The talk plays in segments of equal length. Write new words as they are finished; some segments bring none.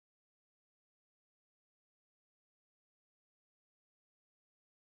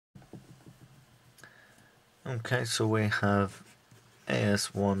Okay, so we have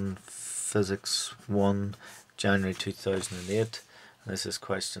AS1 Physics 1 January 2008. This is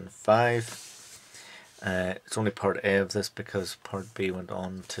question 5. It's only part A of this because part B went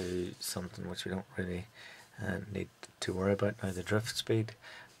on to something which we don't really need to worry about now, the drift speed.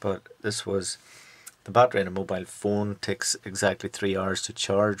 But this was: the battery in a mobile phone takes exactly 3 hours to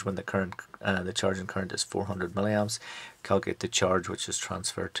charge when the charging current is 400 milliamps. Calculate the charge which is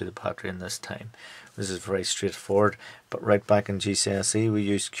transferred to the battery in this time. This is very straightforward, but right back in GCSE we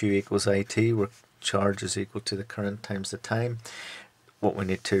used Q equals IT, where charge is equal to the current times the time. What we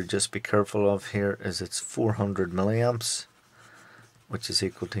need to just be careful of here is it's 400 milliamps, which is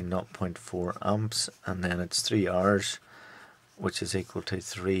equal to 0.4 amps, and then it's 3 hours, which is equal to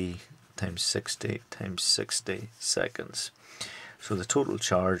 3 times 60 times 60 seconds. So the total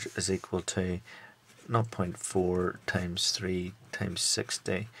charge is equal to 0.4 times 3 times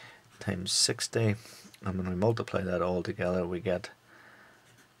 60 times 60, and when we multiply that all together we get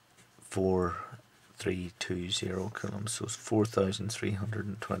 4320 coulombs. So it's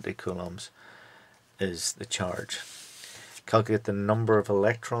 4,320 coulombs is the charge. Calculate the number of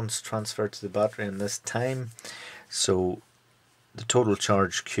electrons transferred to the battery in this time. So the total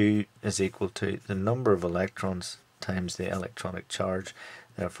charge Q is equal to the number of electrons times the electronic charge.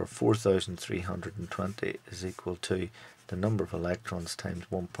 Therefore 4,320 is equal to the number of electrons times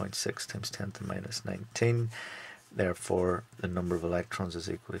 1.6 times 10 to the minus 19. Therefore the number of electrons is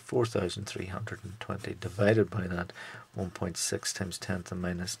equal to 4,320 divided by that 1.6 times 10 to the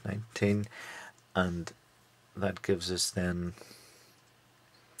minus 19, and that gives us then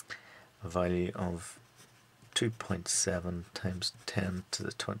a value of 2.7 times 10 to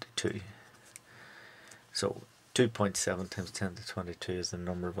the 22. So 2.7 times 10 to the 22 is the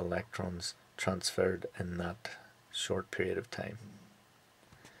number of electrons transferred in that short period of time.